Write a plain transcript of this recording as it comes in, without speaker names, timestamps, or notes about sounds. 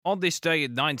On this day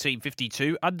in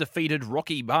 1952, undefeated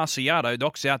Rocky Marciano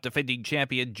knocks out defending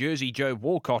champion Jersey Joe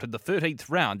Walcott in the 13th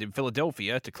round in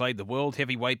Philadelphia to claim the World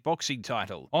Heavyweight Boxing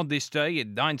title. On this day in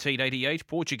 1988,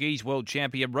 Portuguese world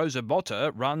champion Rosa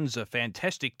Mota runs a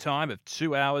fantastic time of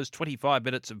 2 hours, 25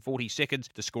 minutes and 40 seconds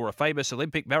to score a famous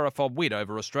Olympic marathon win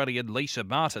over Australian Lisa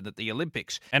Martin at the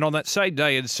Olympics. And on that same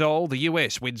day in Seoul, the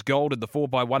US wins gold in the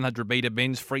 4x100 metre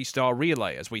men's freestyle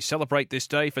relay. As we celebrate this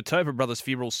day for Tobin Brothers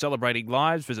Funerals Celebrating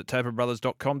Lives, visit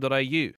tobinbrothers.com.au.